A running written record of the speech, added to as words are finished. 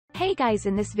Hey guys,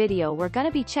 in this video we're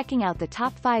gonna be checking out the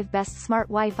top 5 best smart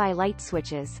Wi-Fi light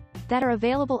switches that are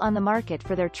available on the market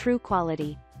for their true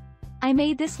quality. I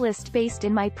made this list based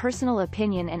in my personal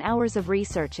opinion and hours of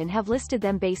research and have listed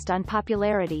them based on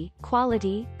popularity,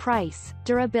 quality, price,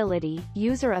 durability,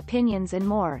 user opinions and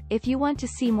more. If you want to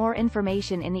see more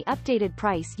information in the updated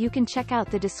price, you can check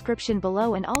out the description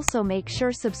below and also make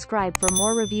sure subscribe for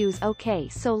more reviews. Okay,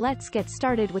 so let's get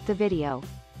started with the video.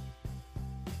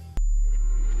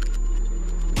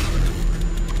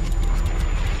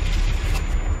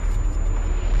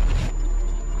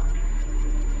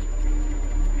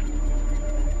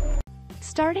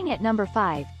 Starting at number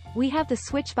 5, we have the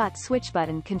SwitchBot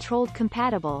switch-button controlled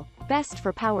compatible, best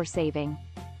for power saving.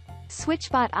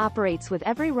 SwitchBot operates with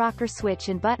every rocker switch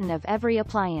and button of every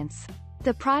appliance.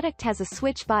 The product has a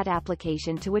SwitchBot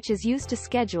application to which is used to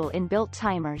schedule inbuilt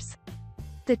timers.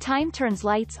 The time turns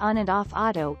lights on and off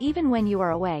auto even when you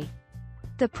are away.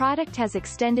 The product has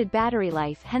extended battery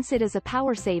life, hence it is a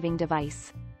power-saving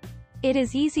device. It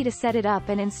is easy to set it up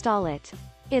and install it.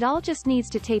 It all just needs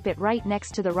to tape it right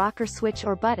next to the rocker switch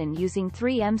or button using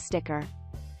 3M sticker.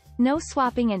 No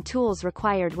swapping and tools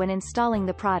required when installing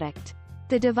the product.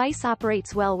 The device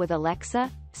operates well with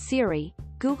Alexa, Siri,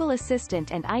 Google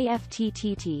Assistant and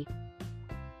IFTTT.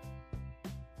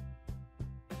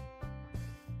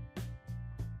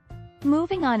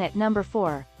 Moving on at number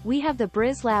 4, we have the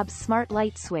BrizLabs Smart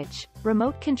Light Switch,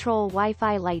 Remote Control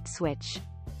Wi-Fi Light Switch.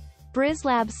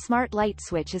 BrizLabs Smart Light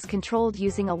Switch is controlled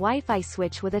using a Wi-Fi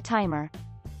switch with a timer.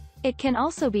 It can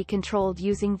also be controlled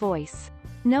using voice.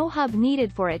 No hub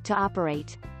needed for it to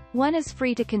operate. One is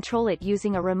free to control it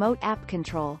using a remote app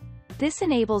control. This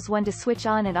enables one to switch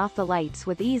on and off the lights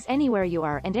with ease anywhere you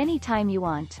are and anytime you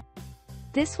want.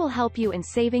 This will help you in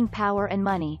saving power and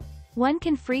money. One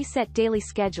can set daily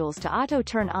schedules to auto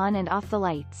turn on and off the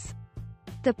lights.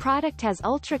 The product has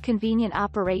ultra-convenient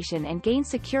operation and gain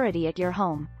security at your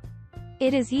home.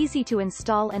 It is easy to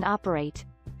install and operate.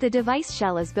 The device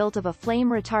shell is built of a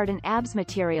flame-retardant ABS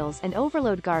materials and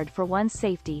overload guard for one's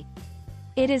safety.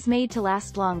 It is made to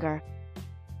last longer.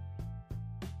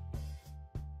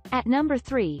 At number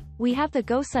 3, we have the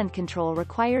Gosund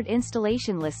Control-required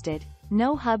installation listed,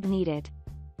 no hub needed.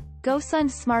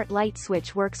 Gosund Smart Light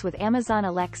Switch works with Amazon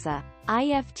Alexa,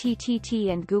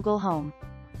 IFTTT and Google Home.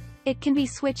 It can be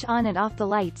switch on and off the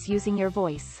lights using your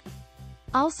voice.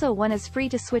 Also, one is free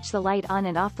to switch the light on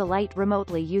and off the light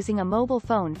remotely using a mobile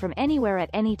phone from anywhere at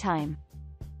any time.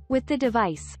 With the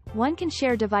device, one can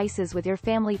share devices with your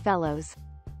family fellows.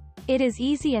 It is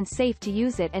easy and safe to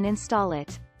use it and install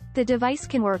it. The device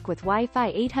can work with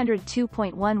Wi-Fi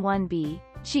 802.11b,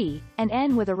 G, and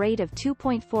N with a rate of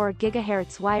 2.4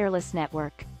 GHz wireless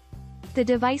network. The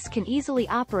device can easily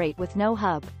operate with no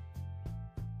hub.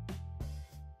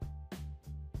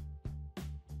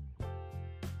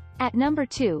 At number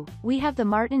 2, we have the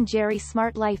Martin Jerry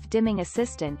Smart Life Dimming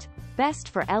Assistant, best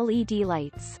for LED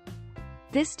lights.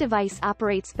 This device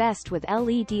operates best with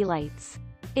LED lights.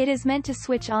 It is meant to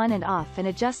switch on and off and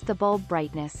adjust the bulb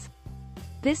brightness.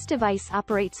 This device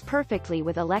operates perfectly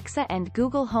with Alexa and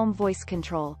Google Home voice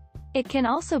control. It can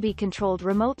also be controlled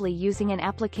remotely using an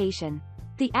application.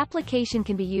 The application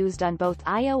can be used on both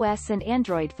iOS and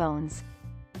Android phones.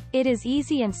 It is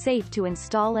easy and safe to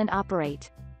install and operate.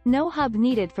 No hub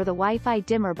needed for the Wi-Fi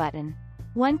dimmer button.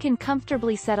 One can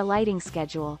comfortably set a lighting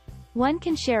schedule. One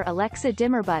can share Alexa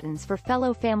dimmer buttons for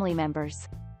fellow family members.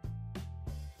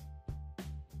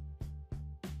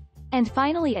 And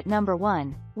finally at number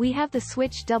 1, we have the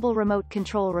Switch Double Remote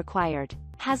Control-required,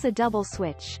 has a double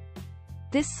switch.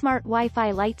 This smart Wi-Fi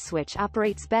light switch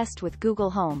operates best with Google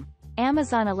Home,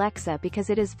 Amazon Alexa because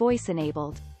it is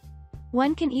voice-enabled.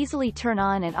 One can easily turn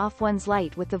on and off one's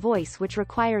light with the voice which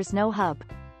requires no hub.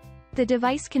 The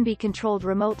device can be controlled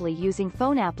remotely using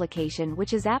phone application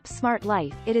which is App Smart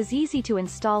Life. It is easy to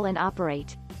install and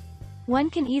operate. One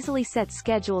can easily set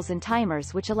schedules and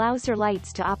timers which allows your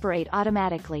lights to operate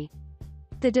automatically.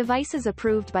 The device is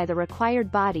approved by the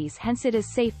required bodies, hence it is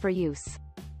safe for use.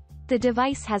 The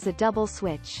device has a double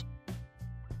switch.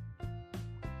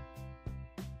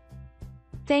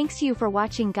 Thanks you for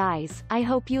watching guys. I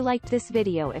hope you liked this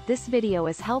video. If this video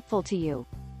is helpful to you,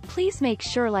 please make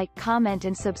sure like, comment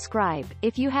and subscribe.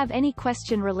 If you have any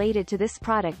question related to this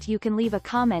product you can leave a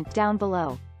comment down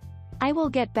below. I will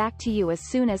get back to you as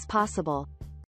soon as possible.